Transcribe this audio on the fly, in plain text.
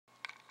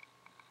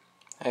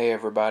Hey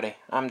everybody,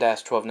 I'm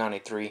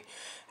Das1293,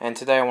 and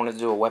today I want to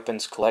do a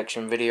weapons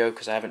collection video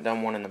because I haven't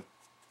done one in a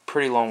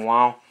pretty long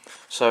while.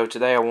 So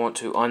today I want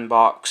to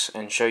unbox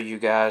and show you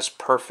guys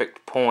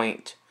Perfect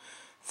Point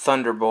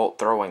Thunderbolt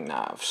throwing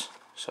knives.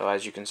 So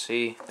as you can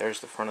see, there's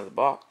the front of the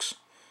box.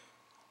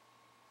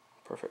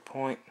 Perfect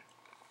Point.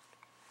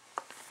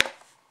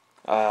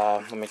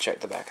 Let me check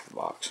the back of the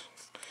box.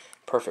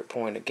 Perfect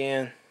Point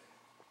again.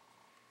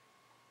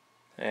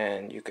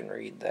 And you can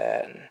read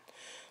that. And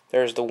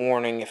there's the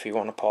warning if you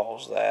want to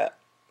pause that.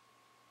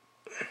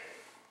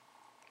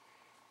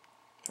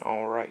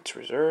 All rights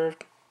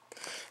reserved.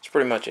 That's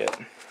pretty much it.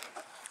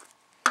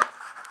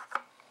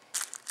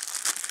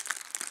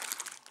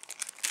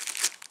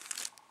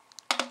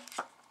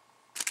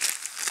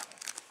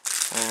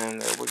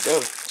 And there we go.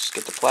 Let's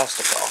get the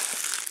plastic off.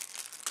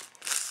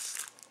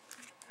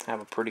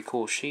 Have a pretty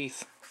cool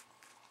sheath.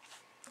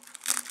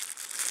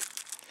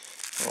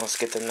 And let's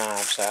get the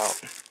knives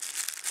out.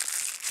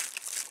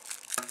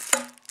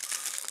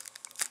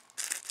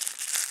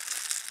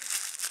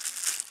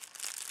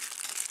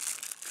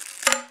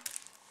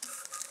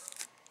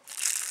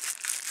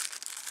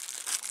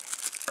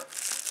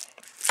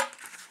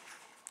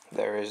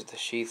 There is the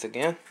sheath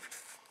again.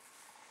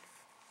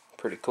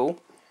 Pretty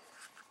cool.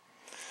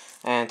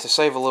 And to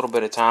save a little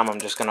bit of time, I'm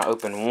just going to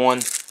open one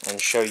and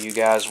show you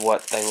guys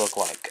what they look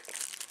like.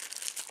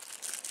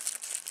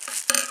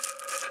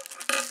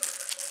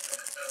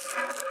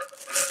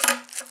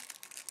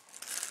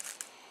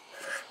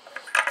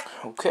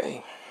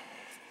 Okay.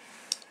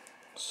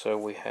 So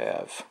we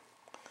have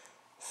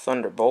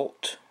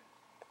Thunderbolt.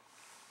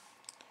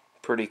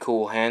 Pretty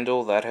cool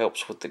handle. That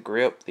helps with the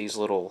grip. These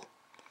little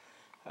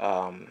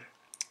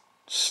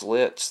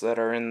slits that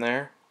are in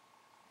there.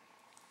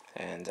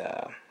 And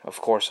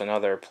of course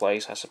another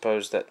place, I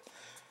suppose that,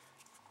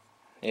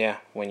 yeah,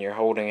 when you're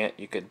holding it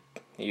you could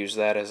use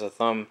that as a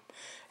thumb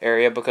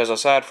area, because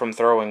aside from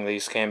throwing,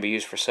 these can be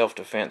used for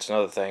self-defense and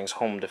other things,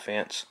 home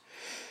defense.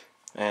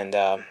 And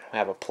I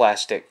have a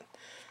plastic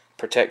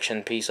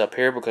protection piece up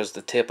here because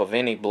the tip of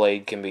any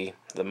blade can be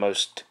the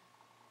most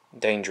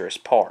dangerous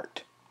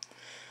part.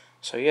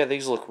 So yeah,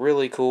 these look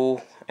really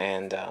cool.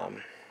 And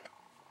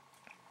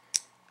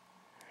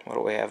what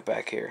do we have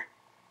back here?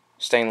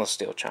 Stainless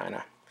steel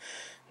china.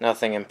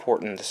 Nothing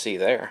important to see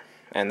there.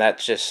 And that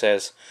just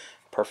says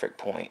Perfect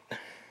Point,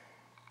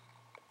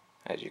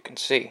 as you can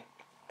see.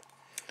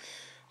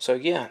 So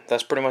yeah,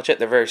 that's pretty much it.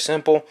 They're very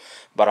simple,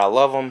 but I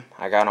love them.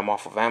 I got them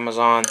off of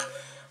Amazon.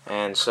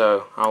 And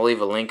so I'll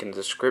leave a link in the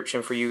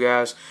description for you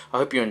guys. I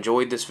hope you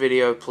enjoyed this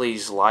video.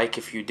 Please like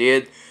if you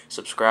did.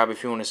 Subscribe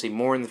if you want to see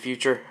more in the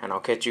future. And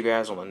I'll catch you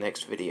guys on the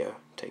next video.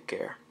 Take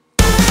care.